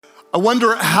I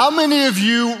wonder how many of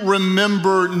you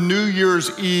remember New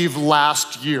Year's Eve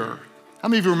last year? How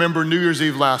many of you remember New Year's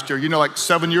Eve last year? You know, like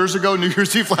 7 years ago, New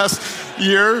Year's Eve last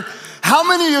year? How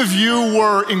many of you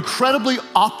were incredibly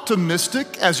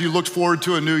optimistic as you looked forward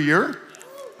to a new year?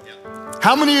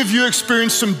 How many of you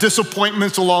experienced some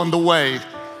disappointments along the way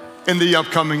in the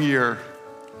upcoming year?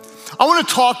 I want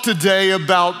to talk today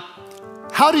about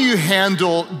how do you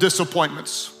handle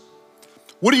disappointments?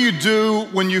 What do you do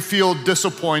when you feel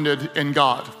disappointed in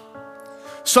God?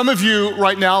 Some of you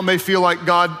right now may feel like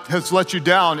God has let you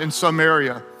down in some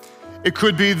area. It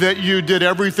could be that you did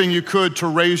everything you could to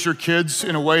raise your kids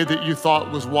in a way that you thought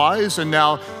was wise, and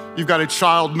now you've got a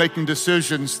child making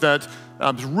decisions that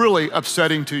is really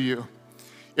upsetting to you.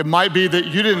 It might be that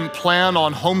you didn't plan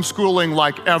on homeschooling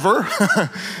like ever,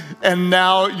 and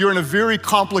now you're in a very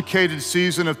complicated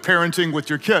season of parenting with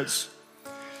your kids.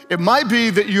 It might be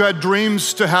that you had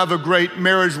dreams to have a great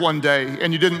marriage one day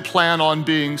and you didn't plan on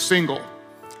being single.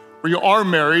 Or you are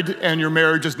married and your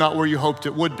marriage is not where you hoped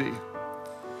it would be.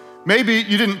 Maybe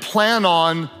you didn't plan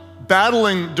on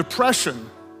battling depression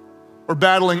or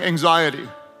battling anxiety.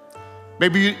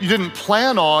 Maybe you didn't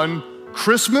plan on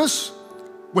Christmas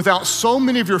without so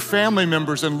many of your family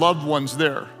members and loved ones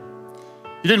there.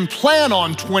 You didn't plan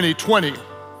on 2020.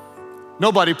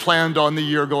 Nobody planned on the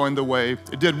year going the way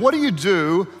it did. What do you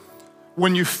do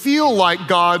when you feel like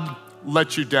God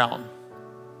let you down?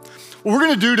 What we're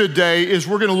gonna do today is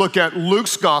we're gonna look at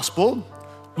Luke's gospel,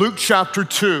 Luke chapter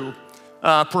 2,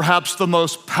 perhaps the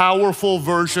most powerful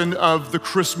version of the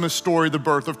Christmas story, the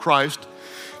birth of Christ.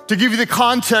 To give you the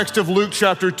context of Luke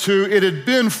chapter 2, it had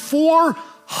been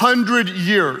 400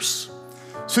 years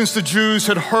since the Jews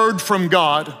had heard from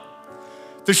God.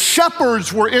 The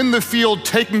shepherds were in the field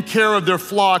taking care of their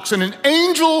flocks, and an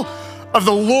angel of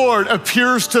the Lord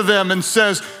appears to them and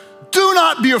says, "Do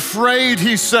not be afraid,"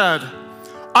 he said.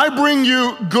 "I bring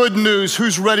you good news."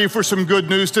 Who's ready for some good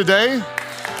news today?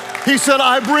 He said,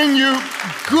 "I bring you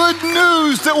good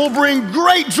news that will bring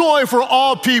great joy for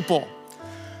all people.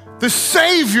 The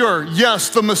Savior, yes,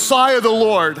 the Messiah, the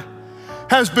Lord,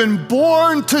 has been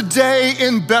born today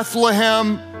in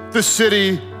Bethlehem, the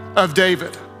city of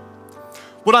David."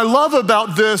 What I love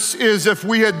about this is if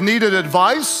we had needed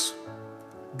advice,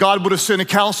 God would have sent a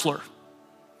counselor.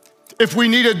 If we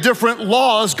needed different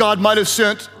laws, God might have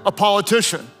sent a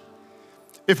politician.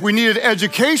 If we needed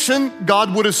education,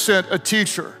 God would have sent a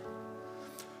teacher.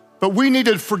 But we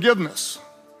needed forgiveness,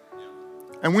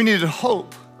 and we needed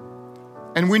hope,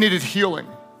 and we needed healing.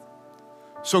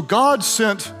 So God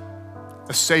sent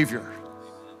a Savior.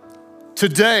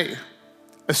 Today,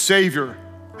 a Savior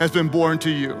has been born to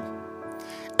you.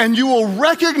 And you will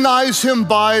recognize him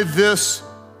by this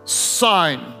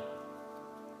sign.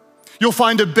 You'll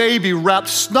find a baby wrapped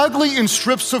snugly in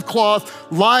strips of cloth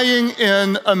lying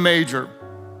in a manger.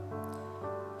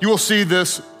 You will see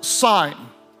this sign.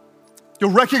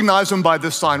 You'll recognize him by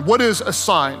this sign. What is a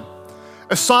sign?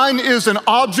 A sign is an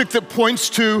object that points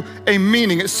to a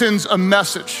meaning. It sends a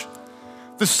message.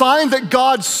 The sign that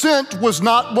God sent was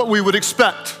not what we would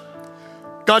expect.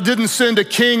 God didn't send a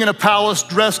king in a palace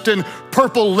dressed in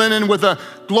purple linen with a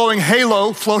glowing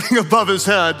halo floating above his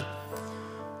head.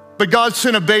 But God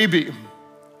sent a baby,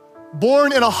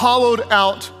 born in a hollowed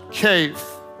out cave,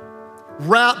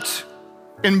 wrapped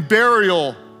in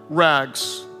burial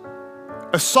rags,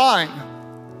 a sign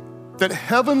that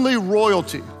heavenly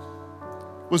royalty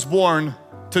was born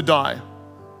to die.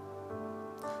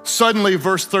 Suddenly,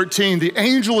 verse 13, the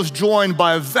angel is joined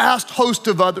by a vast host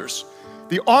of others,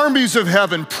 the armies of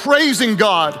heaven, praising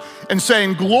God and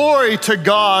saying, "Glory to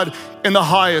God in the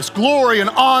highest, glory and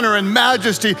honor and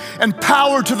majesty and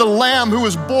power to the Lamb who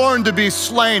was born to be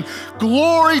slain.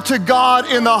 Glory to God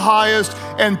in the highest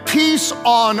and peace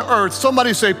on earth."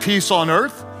 Somebody say peace on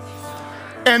earth.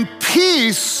 And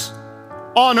peace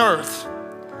on earth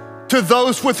to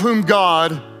those with whom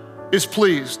God is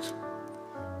pleased.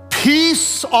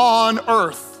 Peace on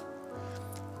earth.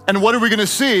 And what are we gonna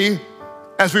see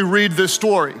as we read this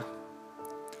story?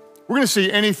 We're gonna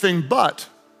see anything but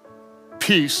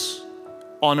peace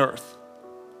on earth.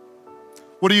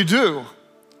 What do you do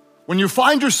when you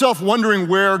find yourself wondering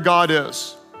where God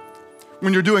is?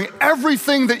 When you're doing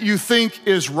everything that you think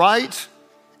is right,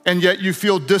 and yet you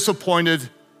feel disappointed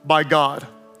by God.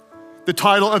 The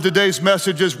title of today's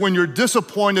message is When You're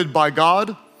Disappointed by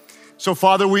God. So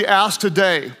Father, we ask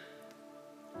today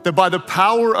that by the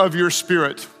power of your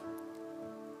Spirit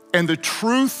and the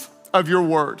truth of your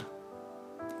word,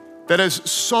 that as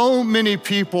so many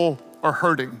people are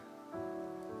hurting,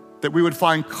 that we would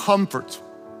find comfort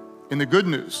in the good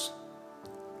news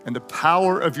and the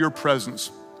power of your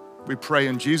presence. We pray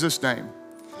in Jesus' name.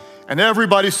 And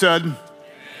everybody said,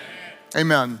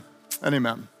 amen and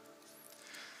amen.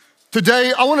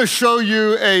 Today, I want to show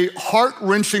you a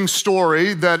heart-wrenching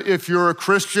story that if you're a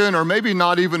Christian or maybe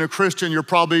not even a Christian, you're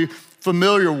probably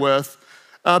familiar with,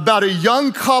 about a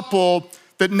young couple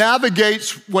that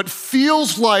navigates what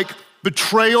feels like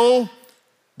betrayal,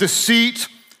 deceit,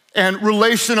 and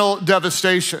relational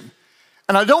devastation.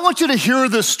 And I don't want you to hear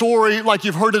this story like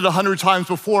you've heard it 100 times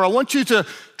before. I want you to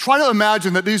try to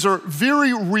imagine that these are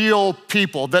very real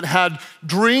people that had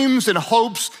dreams and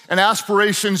hopes and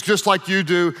aspirations just like you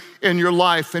do in your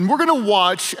life. And we're gonna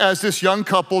watch as this young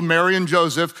couple, Mary and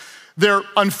Joseph, they're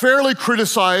unfairly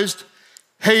criticized,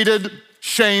 hated,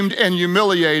 shamed, and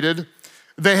humiliated.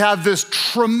 They have this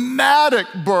traumatic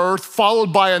birth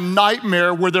followed by a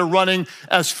nightmare where they're running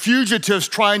as fugitives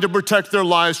trying to protect their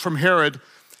lives from Herod.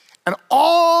 And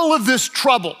all of this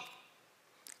trouble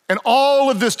and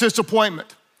all of this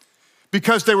disappointment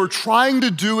because they were trying to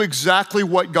do exactly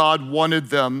what God wanted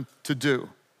them to do.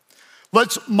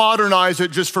 Let's modernize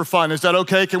it just for fun. Is that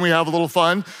okay? Can we have a little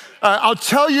fun? I'll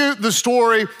tell you the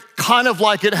story kind of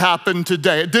like it happened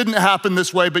today. It didn't happen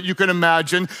this way, but you can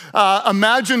imagine.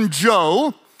 Imagine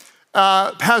Joe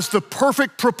has the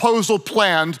perfect proposal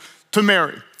planned to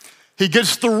Mary. He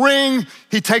gets the ring,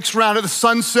 he takes her out at the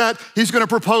sunset, he's gonna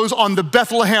propose on the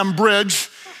Bethlehem Bridge.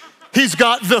 He's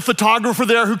got the photographer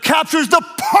there who captures the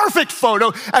perfect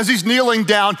photo as he's kneeling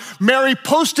down. Mary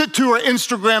posts it to her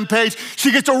Instagram page.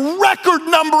 She gets a record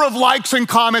number of likes and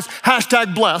comments,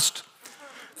 #blessed.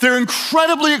 They're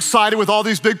incredibly excited with all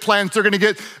these big plans. They're gonna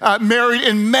get married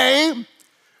in May.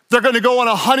 They're gonna go on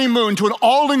a honeymoon to an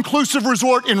all-inclusive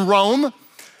resort in Rome.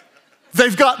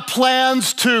 They've got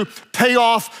plans to pay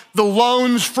off the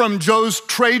loans from Joe's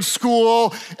trade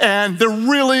school, and they're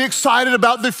really excited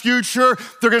about the future.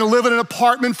 They're gonna live in an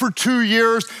apartment for 2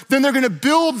 years. Then they're gonna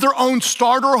build their own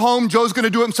starter home. Joe's gonna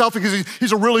do it himself because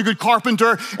he's a really good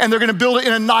carpenter, and they're gonna build it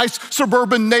in a nice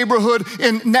suburban neighborhood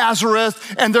in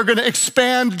Nazareth, and they're gonna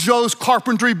expand Joe's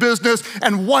carpentry business,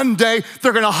 and one day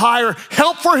they're gonna hire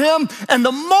help for him, and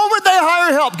the moment they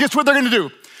hire help, guess what they're gonna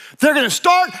do? They're gonna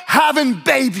start having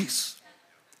babies.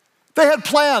 They had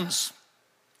plans,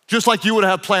 just like you would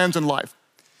have plans in life.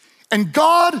 And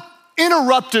God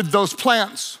interrupted those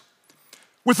plans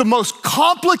with the most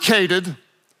complicated,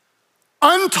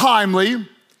 untimely,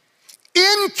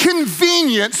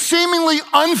 inconvenient, seemingly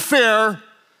unfair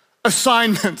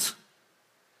assignment.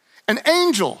 An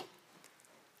angel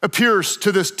appears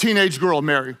to this teenage girl,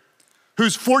 Mary,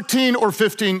 who's 14 or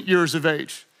 15 years of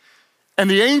age. And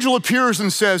the angel appears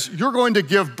and says, you're going to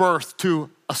give birth to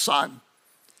a son.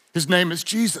 His name is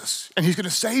Jesus, and he's gonna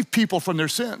save people from their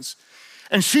sins.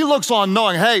 And she looks on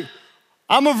knowing, hey,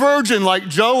 I'm a virgin, like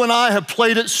Joe and I have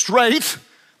played it straight.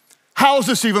 How is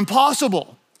this even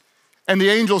possible? And the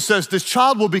angel says, this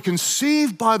child will be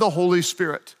conceived by the Holy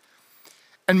Spirit.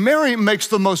 And Mary makes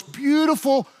the most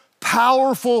beautiful,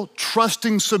 powerful,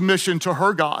 trusting submission to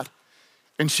her God.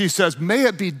 And she says, may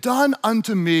it be done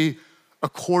unto me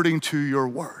according to your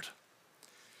word.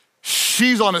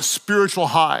 She's on a spiritual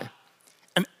high.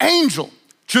 An angel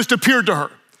just appeared to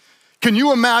her. Can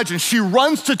you imagine? She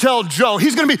runs to tell Joe.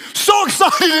 He's gonna be so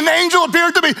excited an angel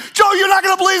appeared to me. Joe, you're not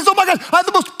gonna believe this. Oh my God, I had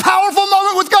the most powerful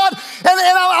moment with God, and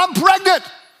I'm pregnant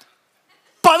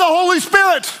by the Holy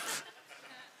Spirit.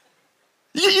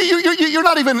 You're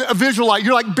not even a visualize,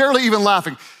 you're like barely even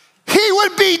laughing. He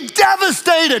would be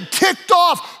devastated, ticked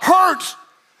off, hurt.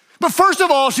 But first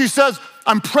of all, she says,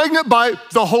 I'm pregnant by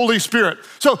the Holy Spirit.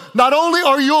 So not only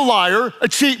are you a liar, a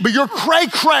cheat, but you're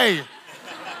cray-cray.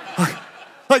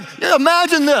 Like,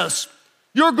 imagine this.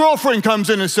 Your girlfriend comes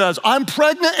in and says, I'm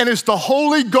pregnant and it's the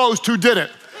Holy Ghost who did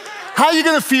it. How are you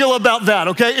gonna feel about that,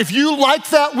 okay? If you like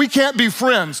that, we can't be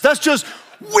friends. That's just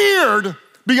weird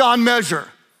beyond measure.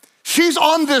 She's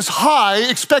on this high,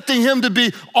 expecting him to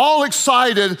be all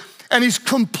excited, and he's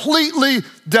completely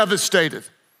devastated.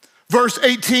 Verse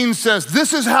 18 says,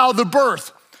 this is how the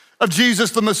birth of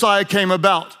Jesus the Messiah came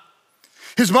about.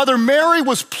 His mother Mary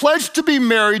was pledged to be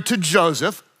married to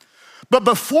Joseph, but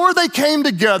before they came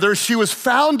together, she was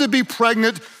found to be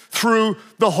pregnant through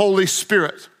the Holy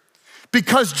Spirit.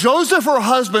 Because Joseph, her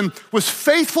husband, was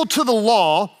faithful to the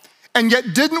law and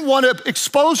yet didn't want to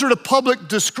expose her to public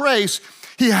disgrace,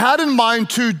 he had in mind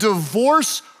to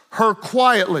divorce her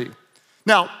quietly.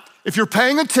 Now, if you're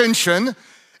paying attention,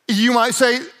 you might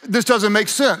say, this doesn't make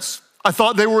sense. I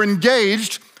thought they were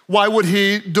engaged. Why would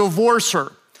he divorce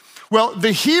her? Well,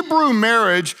 the Hebrew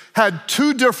marriage had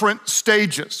two different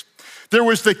stages. There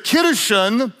was the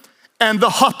kiddushin and the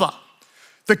huppah.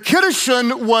 The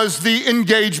kiddushin was the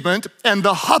engagement, and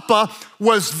the huppah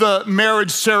was the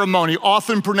marriage ceremony,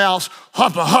 often pronounced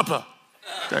huppah, huppah.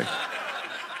 Okay.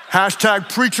 Hashtag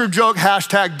preacher joke,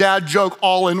 hashtag dad joke,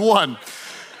 all in one.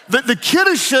 The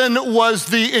kiddushin was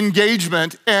the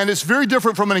engagement, and it's very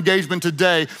different from an engagement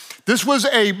today. This was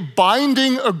a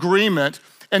binding agreement,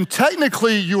 and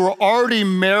technically you were already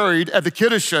married at the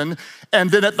kiddushin, and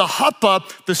then at the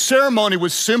huppah, the ceremony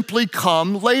would simply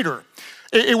come later.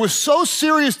 It was so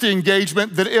serious, the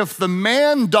engagement, that if the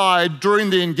man died during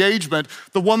the engagement,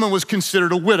 the woman was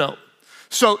considered a widow.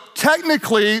 So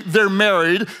technically they're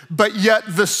married, but yet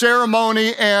the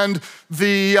ceremony and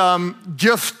the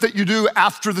gift that you do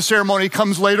after the ceremony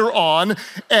comes later on.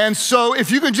 And so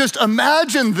if you can just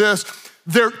imagine this,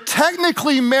 they're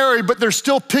technically married, but they're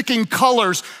still picking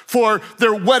colors for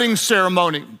their wedding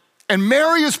ceremony. And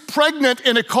Mary is pregnant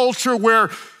in a culture where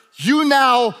you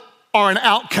now are an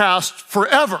outcast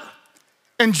forever.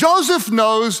 And Joseph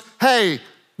knows, hey,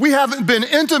 we haven't been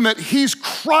intimate. He's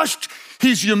crushed.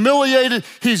 He's humiliated,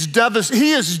 he's devastated,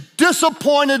 he is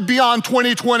disappointed beyond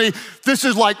 2020. This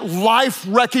is like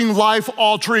life-wrecking,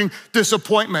 life-altering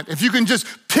disappointment. If you can just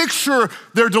picture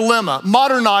their dilemma,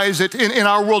 modernize it in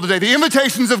our world today. The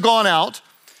invitations have gone out.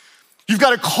 You've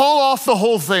got to call off the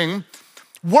whole thing.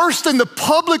 Worse than the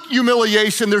public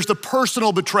humiliation, there's the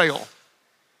personal betrayal.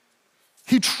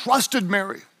 He trusted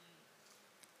Mary.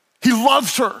 He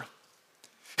loved her.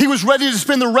 He was ready to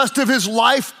spend the rest of his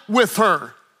life with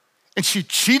her. And she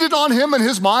cheated on him in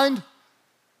his mind.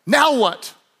 Now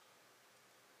what?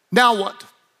 Now what?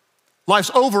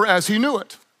 Life's over as he knew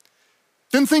it.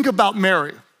 Then think about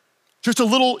Mary, just a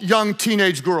little young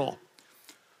teenage girl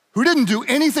who didn't do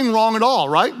anything wrong at all,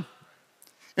 right?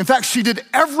 In fact, she did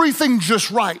everything just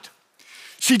right.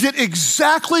 She did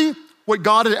exactly what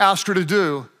God had asked her to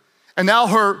do. And now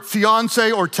her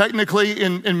fiance, or technically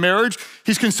in marriage,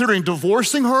 he's considering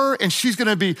divorcing her, and she's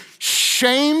gonna be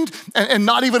shamed and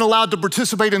not even allowed to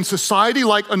participate in society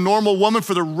like a normal woman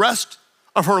for the rest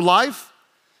of her life.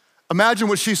 Imagine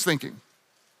what she's thinking.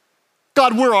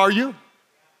 God, where are you?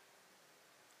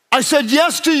 I said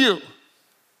yes to you.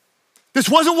 This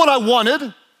wasn't what I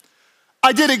wanted.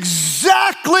 I did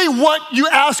exactly what you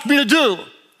asked me to do.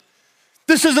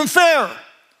 This isn't fair.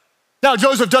 Now,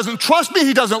 Joseph doesn't trust me,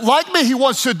 he doesn't like me, he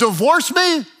wants to divorce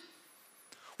me.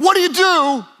 What do you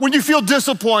do when you feel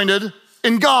disappointed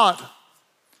in God?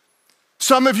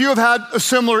 Some of you have had a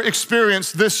similar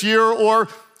experience this year or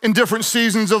in different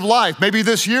seasons of life. Maybe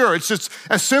this year, it's just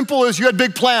as simple as you had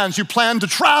big plans. You planned to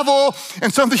travel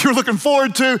and something you were looking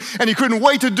forward to and you couldn't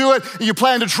wait to do it, and you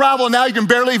planned to travel and now you can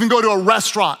barely even go to a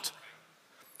restaurant.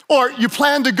 Or you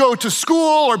plan to go to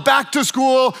school or back to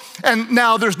school, and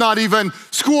now there's not even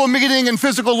school meeting and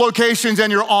physical locations and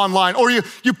you're online. Or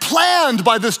you planned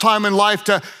by this time in life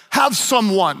to have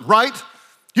someone, right?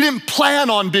 You didn't plan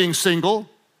on being single.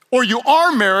 Or you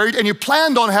are married and you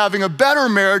planned on having a better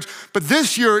marriage, but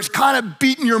this year it's kind of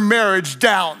beating your marriage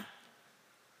down.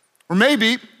 Or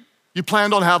maybe you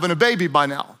planned on having a baby by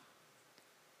now,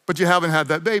 but you haven't had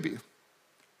that baby.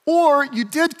 Or you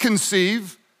did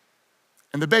conceive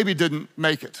and the baby didn't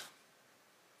make it.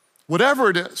 Whatever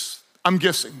it is, I'm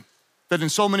guessing that in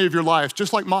so many of your lives,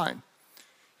 just like mine,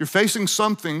 you're facing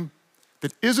something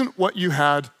that isn't what you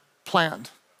had planned.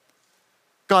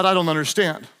 God, I don't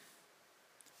understand.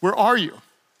 Where are you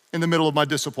in the middle of my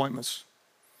disappointments?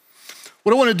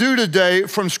 What I want to do today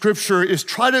from Scripture is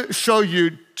try to show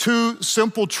you two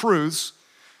simple truths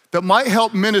that might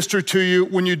help minister to you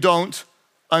when you don't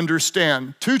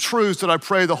understand. Two truths that I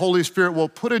pray the Holy Spirit will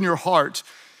put in your heart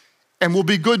and will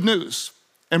be good news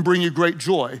and bring you great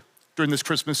joy during this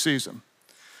Christmas season.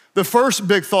 The first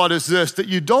big thought is this, that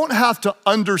you don't have to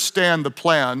understand the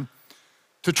plan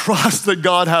to trust that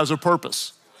God has a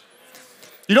purpose.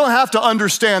 You don't have to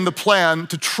understand the plan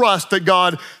to trust that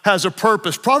God has a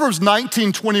purpose. Proverbs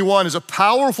 19:21 is a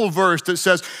powerful verse that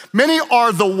says, many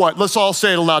are the what? Let's all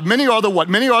say it aloud. Many are the what?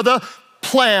 Many are the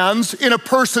plans in a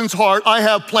person's heart. I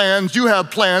have plans, you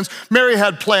have plans, Mary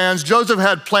had plans, Joseph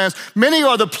had plans. Many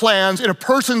are the plans in a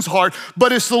person's heart,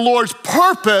 but it's the Lord's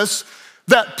purpose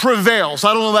that prevails.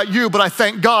 I don't know about you, but I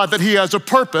thank God that he has a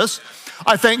purpose.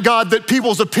 I thank God that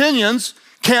people's opinions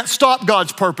can't stop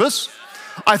God's purpose.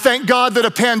 I thank God that a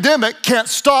pandemic can't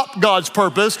stop God's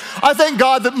purpose. I thank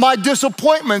God that my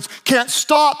disappointments can't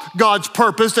stop God's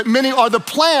purpose, that many are the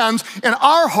plans in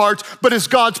our hearts, but it's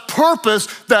God's purpose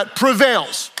that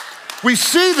prevails. We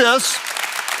see this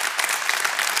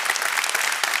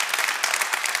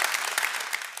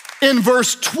in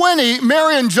verse 20.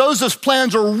 Mary and Joseph's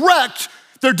plans are wrecked.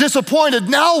 They're disappointed.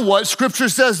 Now what? Scripture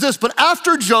says this, but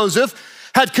after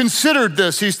Joseph had considered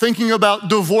this, he's thinking about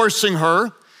divorcing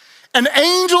her, an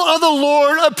angel of the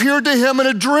Lord appeared to him in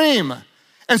a dream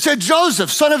and said,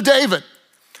 Joseph, son of David,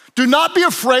 Do not be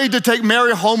afraid to take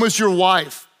Mary home as your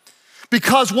wife,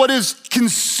 because what is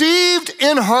conceived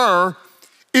in her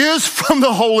is from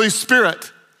the Holy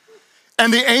Spirit.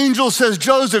 And the angel says,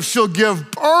 Joseph, she'll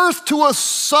give birth to a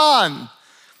son,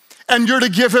 and you're to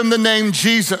give him the name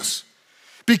Jesus,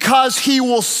 because he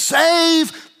will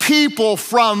save people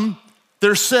from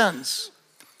their sins.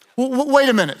 Wait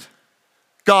a minute.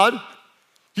 God,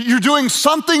 you're doing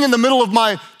something in the middle of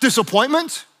my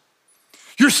disappointment?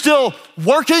 You're still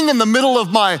working in the middle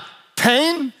of my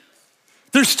pain?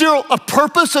 There's still a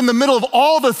purpose in the middle of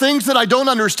all the things that I don't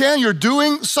understand. You're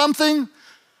doing something?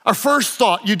 Our first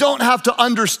thought, you don't have to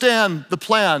understand the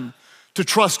plan to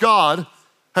trust God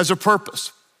has a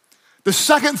purpose. The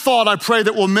second thought I pray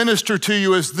that will minister to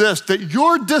you is this, that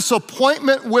your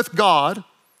disappointment with God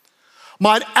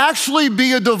might actually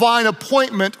be a divine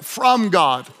appointment from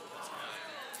God.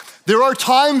 There are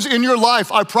times in your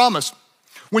life, I promise,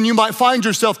 when you might find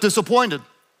yourself disappointed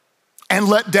and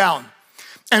let down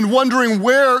and wondering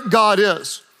where God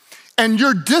is. And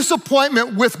your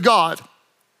disappointment with God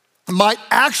might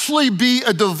actually be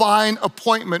a divine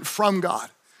appointment from God.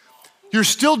 You're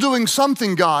still doing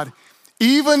something, God,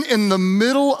 even in the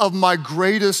middle of my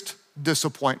greatest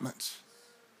disappointments.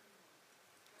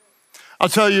 I'll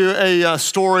tell you a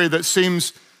story that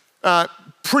seems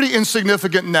pretty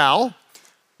insignificant now,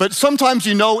 but sometimes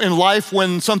you know in life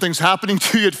when something's happening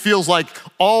to you, it feels like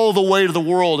all the weight of the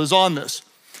world is on this.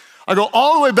 I go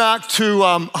all the way back to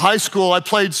high school. I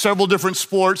played several different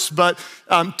sports, but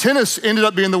tennis ended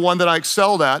up being the one that I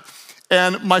excelled at.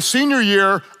 And my senior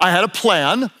year, I had a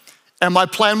plan, and my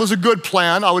plan was a good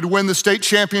plan. I would win the state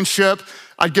championship.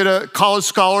 I'd get a college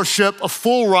scholarship, a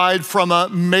full ride from a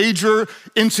major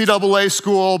NCAA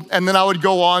school, and then I would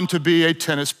go on to be a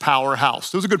tennis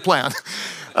powerhouse. It was a good plan.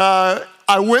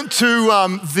 I went to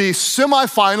the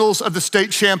semifinals of the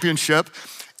state championship,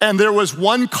 and there was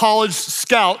one college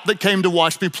scout that came to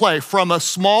watch me play from a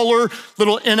smaller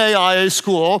little NAIA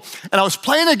school. And I was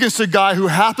playing against a guy who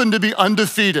happened to be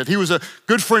undefeated. He was a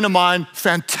good friend of mine,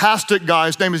 fantastic guy.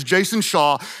 His name is Jason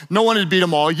Shaw. No one had beat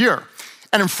him all year.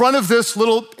 And in front of this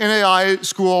little NAIA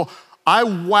school, I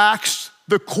waxed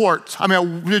the court. I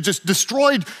mean, I just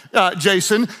destroyed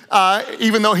Jason,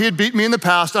 even though he had beat me in the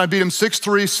past. And I beat him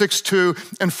 6'3",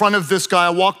 6'2". In front of this guy, I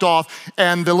walked off,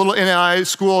 and the little NAIA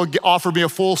school offered me a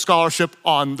full scholarship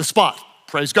on the spot.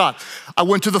 Praise God. I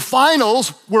went to the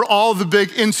finals where all the big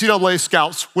NCAA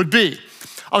scouts would be.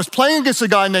 I was playing against a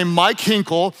guy named Mike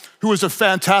Hinkle, who was a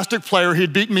fantastic player. He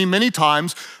had beaten me many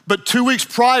times, but 2 weeks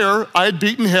prior, I had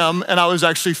beaten him, and I was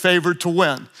actually favored to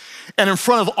win. And in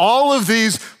front of all of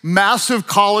these massive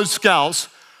college scouts,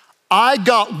 I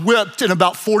got whipped in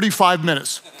about 45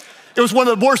 minutes. It was one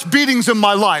of the worst beatings in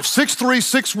my life. 6'3",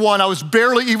 6'1", I was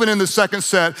barely even in the second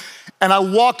set, and I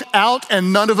walked out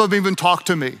and none of them even talked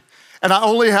to me. And I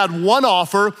only had one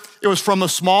offer. It was from a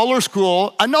smaller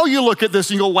school. I know you look at this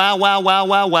and you go, wow, wow, wow,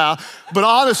 wow, wow. But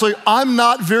honestly, I'm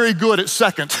not very good at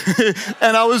second.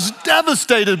 And I was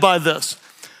devastated by this.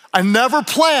 I never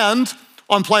planned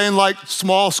on playing like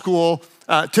small school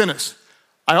tennis.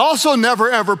 I also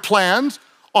never ever planned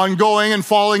on going and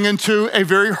falling into a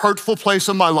very hurtful place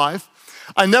in my life.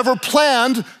 I never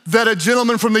planned that a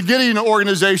gentleman from the Gideon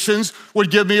organizations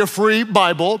would give me a free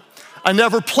Bible. I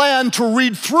never planned to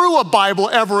read through a Bible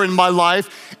ever in my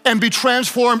life and be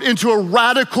transformed into a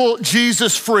radical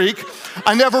Jesus freak.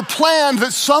 I never planned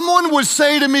that someone would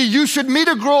say to me, you should meet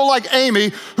a girl like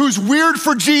Amy who's weird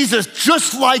for Jesus,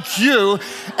 just like you.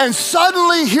 And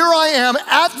suddenly here I am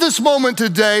at this moment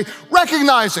today,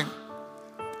 recognizing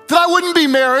that I wouldn't be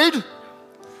married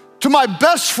to my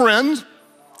best friend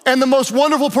and the most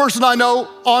wonderful person I know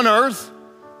on earth.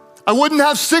 I wouldn't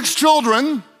have 6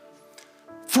 children,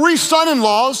 3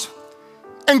 son-in-laws,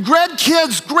 and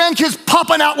grandkids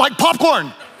popping out like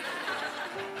popcorn.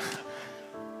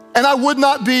 And I would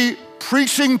not be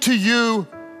preaching to you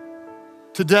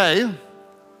today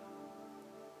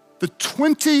the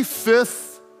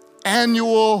 25th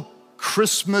annual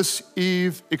Christmas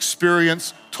Eve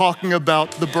experience talking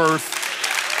about the birth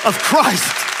of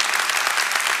Christ.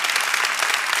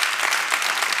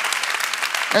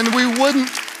 And we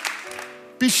wouldn't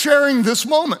be sharing this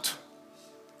moment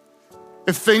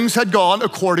if things had gone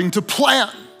according to plan.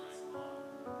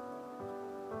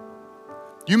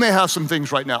 You may have some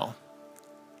things right now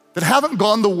that haven't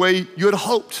gone the way you had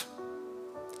hoped.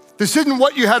 This isn't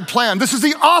what you had planned. This is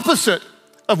the opposite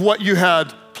of what you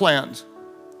had planned.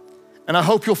 And I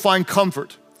hope you'll find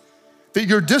comfort that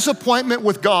your disappointment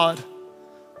with God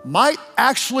might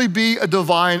actually be a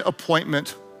divine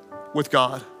appointment with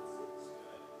God.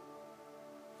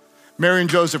 Mary and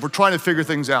Joseph were trying to figure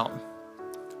things out.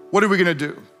 What are we gonna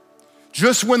do?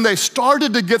 just when they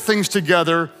started to get things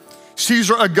together,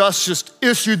 Caesar Augustus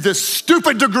issued this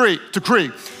stupid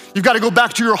decree. You've got to go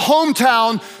back to your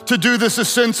hometown to do this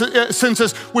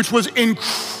census, which was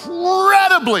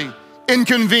incredibly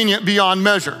inconvenient beyond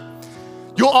measure.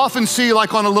 You'll often see,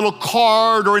 like on a little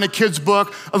card or in a kid's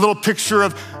book, a little picture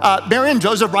of Mary and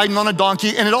Joseph riding on a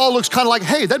donkey, and it all looks kind of like,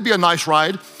 hey, that'd be a nice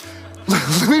ride.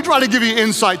 Let me try to give you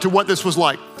insight to what this was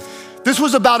like. This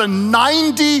was about a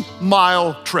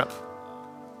 90-mile trip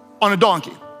on a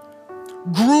donkey.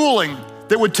 Grueling,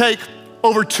 that would take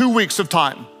over 2 weeks of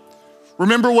time.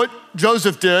 Remember what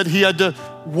Joseph did? He had to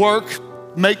work,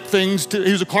 make things,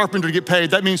 he was a carpenter to get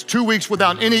paid. That means 2 weeks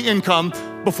without any income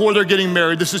before they're getting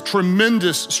married. This is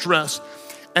tremendous stress.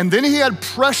 And then he had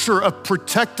pressure of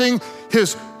protecting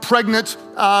his pregnant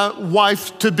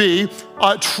wife-to-be,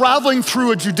 traveling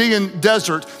through a Judean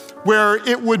desert where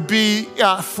it would be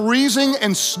freezing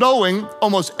and snowing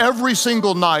almost every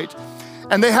single night.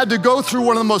 And they had to go through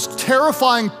one of the most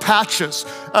terrifying patches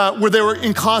where they were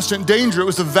in constant danger. It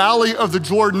was the valley of the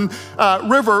Jordan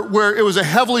River, where it was a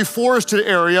heavily forested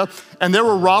area, and there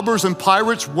were robbers and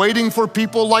pirates waiting for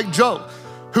people like Joe,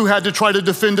 who had to try to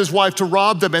defend his wife to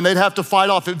rob them, and they'd have to fight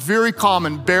off it. Very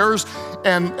common, bears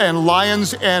and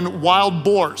lions and wild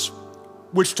boars,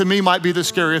 which to me might be the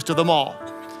scariest of them all.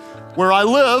 Where I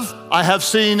live, I have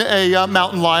seen a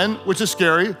mountain lion, which is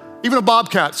scary. Even a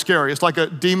bobcat's scary. It's like a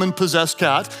demon-possessed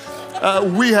cat.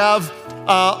 We have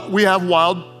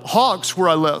wild hogs where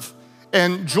I live.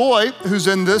 And Joy, who's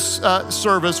in this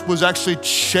service, was actually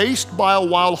chased by a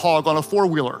wild hog on a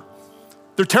four-wheeler.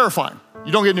 They're terrifying.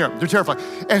 You don't get near them, they're terrifying.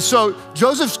 And so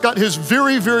Joseph's got his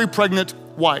very, very pregnant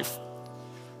wife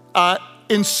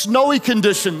in snowy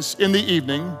conditions in the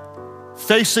evening,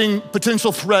 facing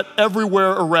potential threat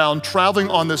everywhere around, traveling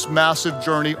on this massive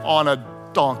journey on a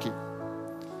donkey.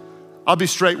 I'll be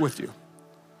straight with you.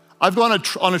 I've gone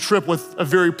on a trip with a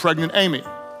very pregnant Amy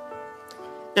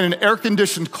in an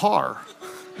air-conditioned car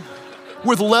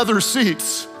with leather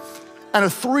seats. And a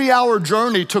 3-hour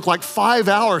journey took like 5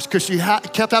 hours because she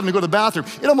kept having to go to the bathroom.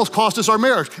 It almost cost us our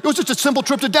marriage. It was just a simple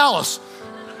trip to Dallas.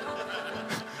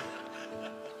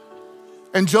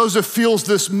 And Joseph feels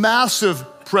this massive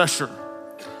pressure,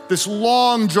 this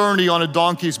long journey on a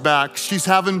donkey's back. She's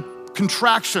having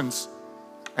contractions,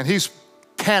 and he's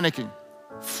panicking,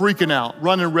 freaking out,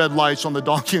 running red lights on the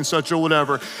donkey and such or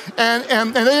whatever. And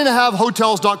they didn't have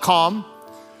hotels.com,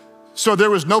 so there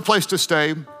was no place to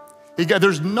stay.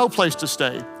 There's no place to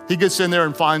stay. He gets in there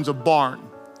and finds a barn.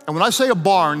 And when I say a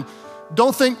barn,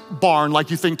 don't think barn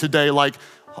like you think today, like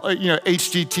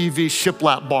HGTV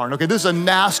shiplap barn. Okay, this is a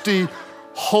nasty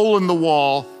hole in the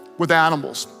wall with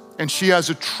animals. And she has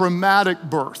a traumatic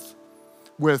birth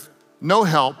with no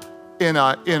help in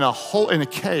a hole in a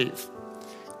cave.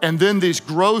 And then these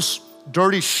gross,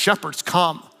 dirty shepherds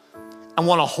come and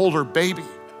want to hold her baby.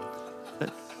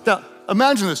 Now,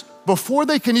 imagine this. Before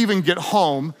they can even get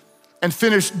home and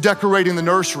finish decorating the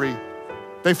nursery,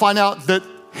 they find out that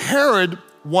Herod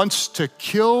wants to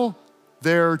kill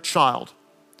their child.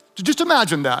 So just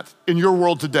imagine that in your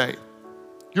world today.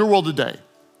 Your world today.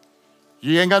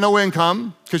 You ain't got no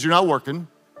income because you're not working.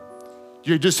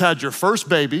 You just had your first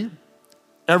baby.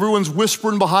 Everyone's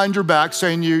whispering behind your back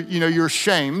saying you're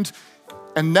ashamed.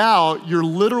 And now you're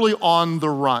literally on the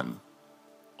run.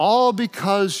 All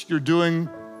because you're doing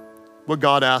what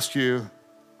God asked you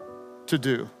to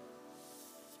do.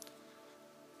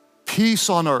 Peace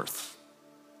on earth.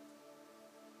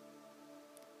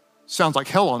 Sounds like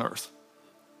hell on earth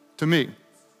to me.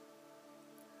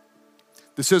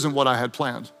 This isn't what I had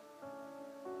planned.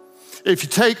 If you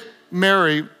take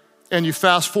Mary and you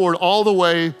fast forward all the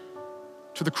way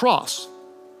to the cross,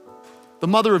 the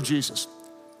mother of Jesus,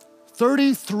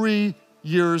 33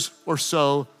 years or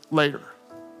so later,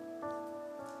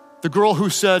 the girl who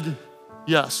said,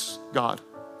 yes, God.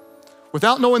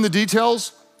 Without knowing the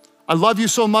details, I love you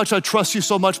so much, I trust you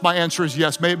so much, my answer is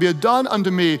yes. May it be done unto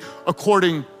me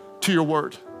according to your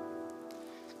word.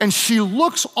 And she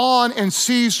looks on and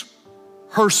sees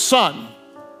her son,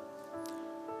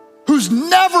 who's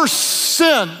never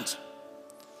sinned,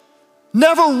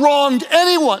 never wronged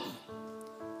anyone,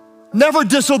 never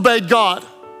disobeyed God,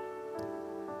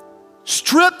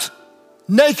 stripped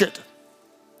naked,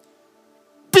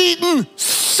 beaten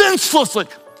senselessly.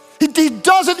 He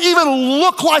doesn't even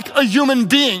look like a human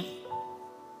being.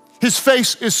 His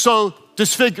face is so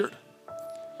disfigured.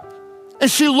 And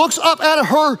she looks up at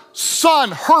her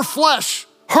son, her flesh,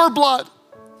 her blood.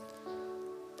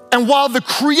 And while the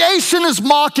creation is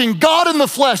mocking God in the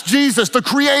flesh, Jesus, the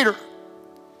creator,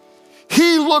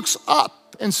 he looks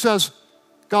up and says,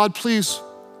 God, please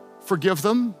forgive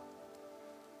them.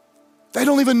 They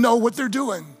don't even know what they're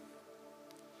doing.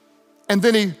 And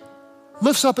then he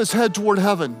lifts up his head toward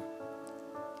heaven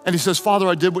and he says, Father,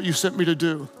 I did what you sent me to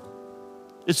do.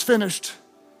 It's finished.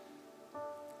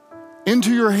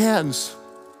 Into your hands,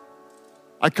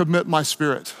 I commit my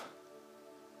spirit.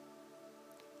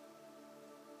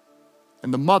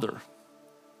 And the mother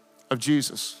of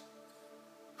Jesus,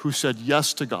 who said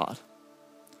yes to God,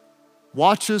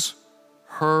 watches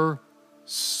her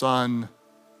son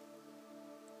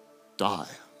die.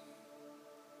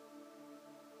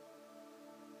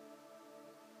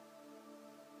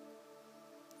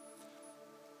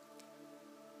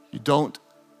 You don't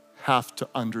have to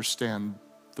understand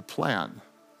the plan.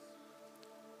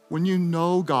 When you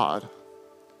know God,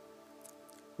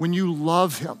 when you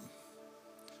love him,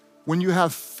 when you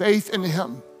have faith in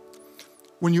him,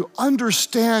 when you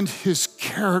understand his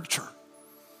character,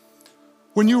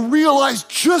 when you realize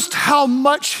just how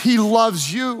much he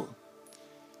loves you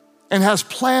and has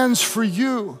plans for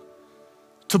you,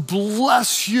 to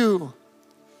bless you,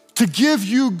 to give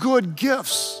you good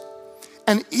gifts.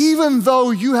 And even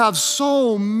though you have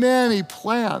so many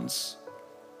plans,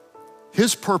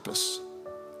 his purpose,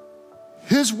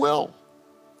 his will,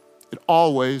 it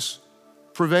always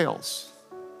prevails.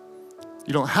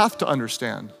 You don't have to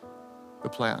understand the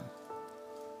plan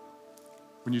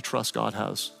when you trust God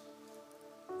has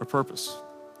a purpose.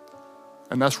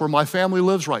 And that's where my family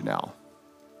lives right now,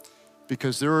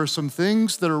 because there are some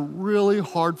things that are really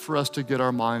hard for us to get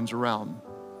our minds around.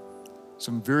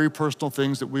 Some very personal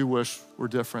things that we wish were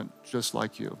different, just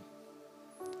like you.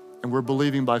 And we're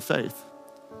believing by faith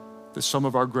that some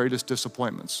of our greatest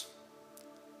disappointments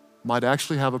might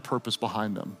actually have a purpose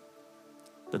behind them,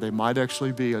 that they might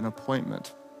actually be an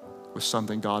appointment with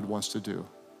something God wants to do.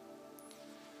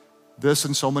 This,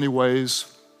 in so many ways,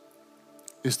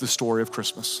 is the story of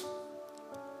Christmas.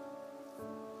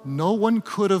 No one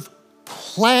could have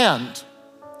planned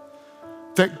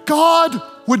that God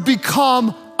would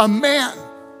become a man,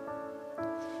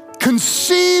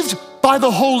 conceived by the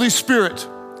Holy Spirit,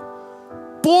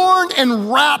 born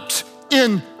and wrapped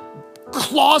in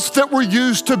cloths that were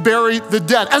used to bury the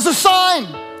dead, as a sign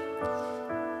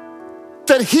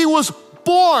that he was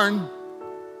born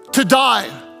to die,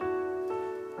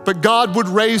 but God would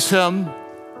raise him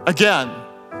again.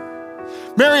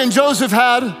 Mary and Joseph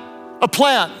had a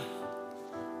plan.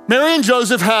 Mary and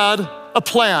Joseph had a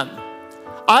plan.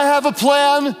 I have a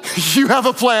plan, you have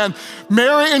a plan.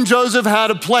 Mary and Joseph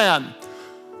had a plan,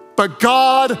 but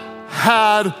God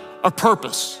had a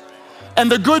purpose.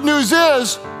 And the good news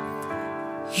is,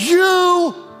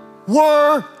 you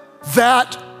were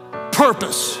that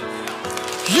purpose.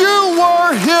 You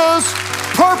were his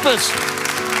purpose.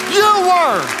 You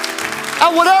were.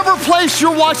 At whatever place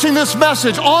you're watching this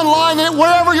message, online,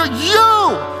 wherever you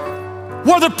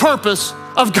were the purpose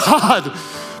of God.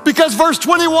 Because verse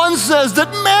 21 says that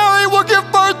Mary will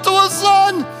give birth to a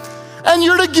son, and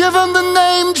you're to give him the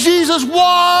name Jesus.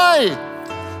 Why?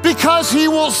 Because he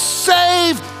will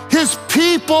save his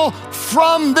people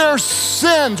from their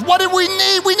sins. What did we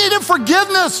need? We needed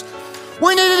forgiveness.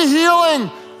 We needed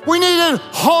healing. We needed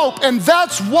hope. And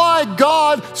that's why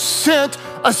God sent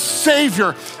a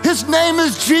Savior. His name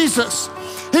is Jesus.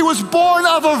 He was born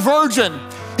of a virgin.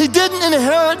 He didn't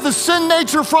inherit the sin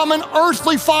nature from an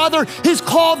earthly father. He's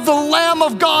called the Lamb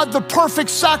of God, the perfect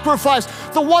sacrifice,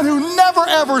 the one who never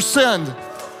ever sinned.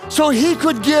 So he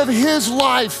could give his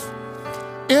life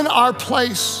in our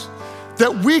place,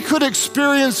 that we could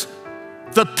experience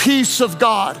the peace of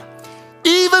God.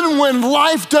 Even when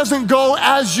life doesn't go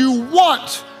as you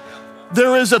want,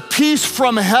 there is a peace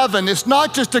from heaven. It's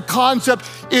not just a concept,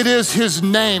 it is his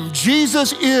name.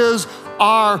 Jesus is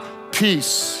our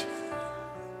peace.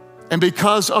 And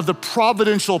because of the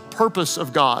providential purpose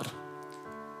of God,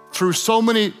 through so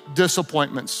many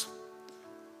disappointments,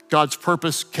 God's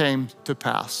purpose came to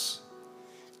pass.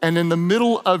 And in the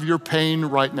middle of your pain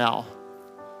right now,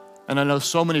 and I know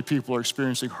so many people are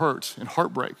experiencing hurt and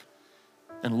heartbreak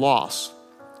and loss,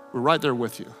 we're right there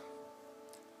with you.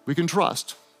 We can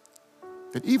trust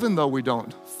that even though we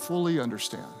don't fully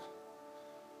understand,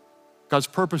 God's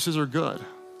purposes are good.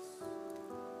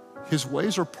 His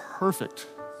ways are perfect.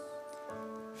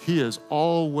 He is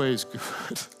always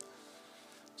good.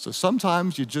 So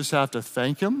sometimes you just have to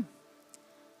thank him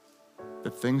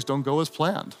that things don't go as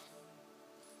planned.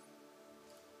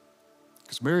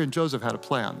 Because Mary and Joseph had a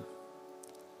plan,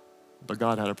 but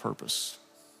God had a purpose.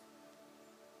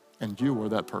 And you were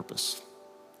that purpose.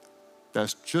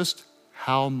 That's just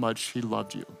how much he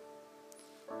loved you.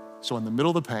 So in the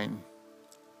middle of the pain,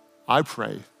 I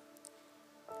pray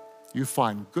you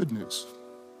find good news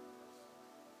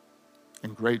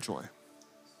and great joy.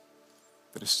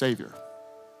 that a Savior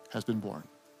has been born.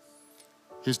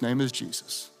 His name is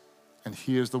Jesus, and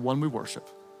he is the one we worship,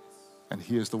 and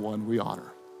he is the one we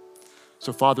honor.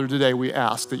 So Father, today we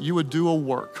ask that you would do a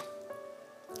work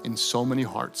in so many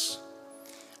hearts.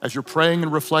 As you're praying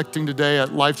and reflecting today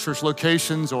at Life Church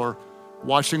locations or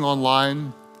watching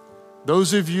online,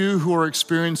 those of you who are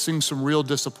experiencing some real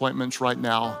disappointments right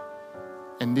now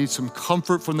and need some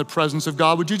comfort from the presence of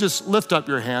God, would you just lift up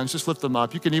your hands, just lift them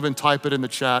up. You can even type it in the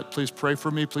chat. Please pray for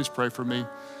me, please pray for me.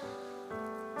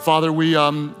 Father, we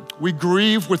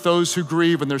grieve with those who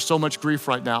grieve, and there's so much grief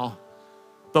right now.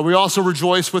 But we also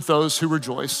rejoice with those who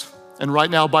rejoice. And right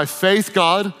now, by faith,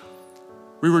 God,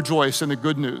 we rejoice in the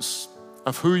good news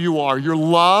of who you are, your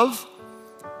love,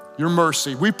 your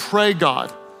mercy. We pray,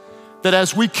 God, that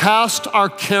as we cast our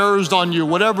cares on you,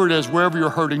 whatever it is, wherever you're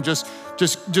hurting, just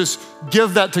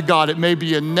give that to God. It may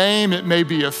be a name, it may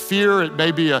be a fear, it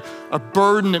may be a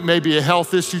burden, it may be a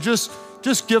health issue.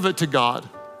 Just give it to God.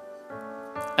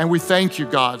 And we thank you,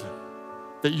 God,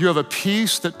 that you have a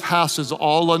peace that passes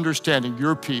all understanding,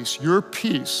 your peace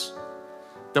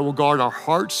that will guard our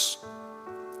hearts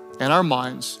and our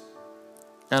minds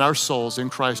and our souls in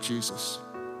Christ Jesus.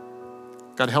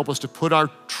 God, help us to put our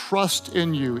trust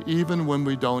in you even when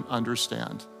we don't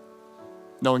understand,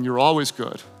 knowing you're always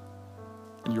good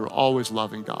and you're always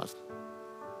loving, God.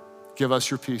 Give us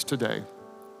your peace today.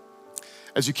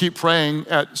 As you keep praying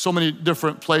at so many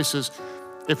different places,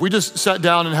 if we just sat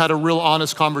down and had a real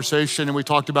honest conversation and we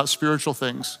talked about spiritual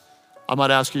things, I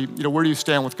might ask you, where do you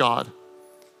stand with God?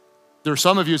 There are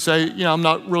some of you who say, I'm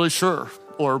not really sure,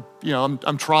 or,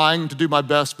 I'm trying to do my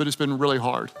best, but it's been really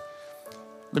hard.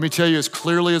 Let me tell you as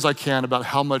clearly as I can about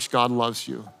how much God loves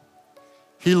you.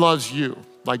 He loves you,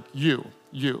 like you,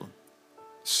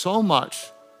 so much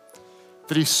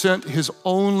that he sent his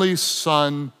only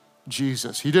son,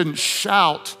 Jesus. He didn't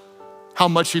shout how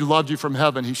much he loved you from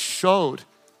heaven. He showed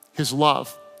his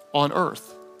love on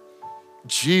earth.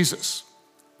 Jesus,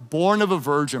 born of a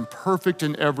virgin, perfect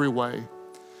in every way,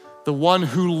 the one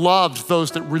who loved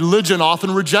those that religion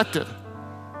often rejected.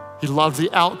 He loved the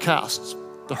outcasts,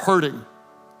 the hurting,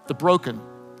 the broken,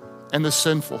 and the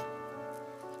sinful.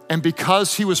 And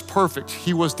because he was perfect,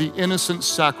 he was the innocent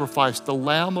sacrifice, the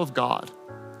Lamb of God,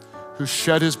 who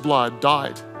shed his blood,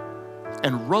 died,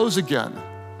 and rose again,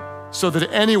 so that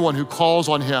anyone who calls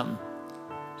on him,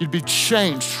 you'd be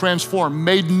changed, transformed,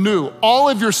 made new, all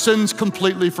of your sins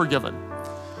completely forgiven.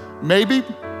 Maybe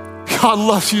God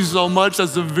loves you so much,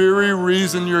 that's the very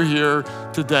reason you're here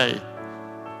today,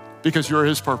 because you're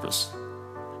his purpose.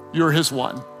 You're his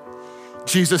one.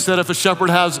 Jesus said if a shepherd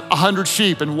has 100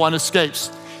 sheep and one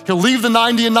escapes, he'll leave the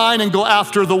 99 and go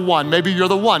after the one. Maybe you're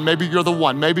the one, maybe you're the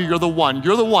one, maybe you're the one,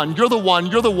 you're the one, you're the one,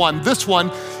 you're the one. This one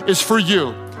is for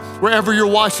you. Wherever you're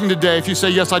watching today, if you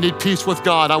say, yes, I need peace with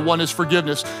God, I want his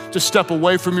forgiveness, just step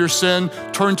away from your sin,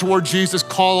 turn toward Jesus,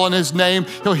 call on his name.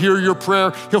 He'll hear your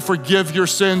prayer. He'll forgive your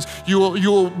sins. You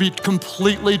will be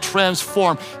completely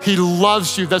transformed. He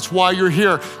loves you. That's why you're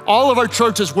here. All of our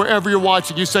churches, wherever you're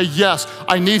watching, you say, yes,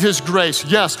 I need his grace.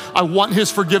 Yes, I want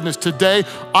his forgiveness. Today,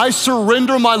 I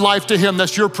surrender my life to him.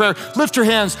 That's your prayer. Lift your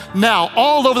hands now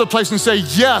all over the place and say,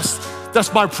 yes,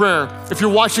 that's my prayer. If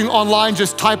you're watching online,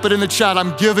 just type it in the chat.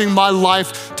 I'm giving my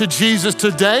life to Jesus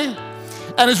today.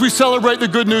 And as we celebrate the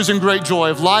good news and great joy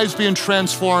of lives being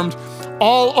transformed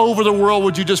all over the world,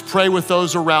 would you just pray with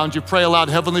those around you? Pray aloud,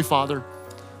 Heavenly Father,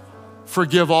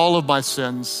 forgive all of my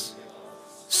sins.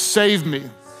 Save me.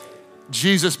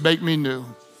 Jesus, make me new.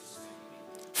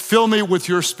 Fill me with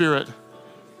your Spirit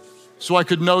so I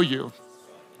could know you,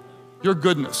 your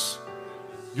goodness,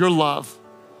 your love,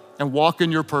 and walk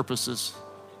in your purposes.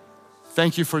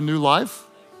 Thank you for new life.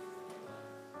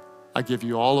 I give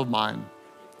you all of mine.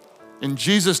 In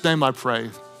Jesus' name I pray.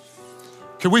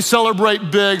 Can we celebrate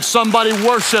big? Somebody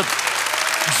worship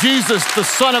Jesus, the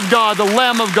Son of God, the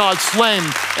Lamb of God, slain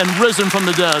and risen from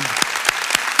the dead.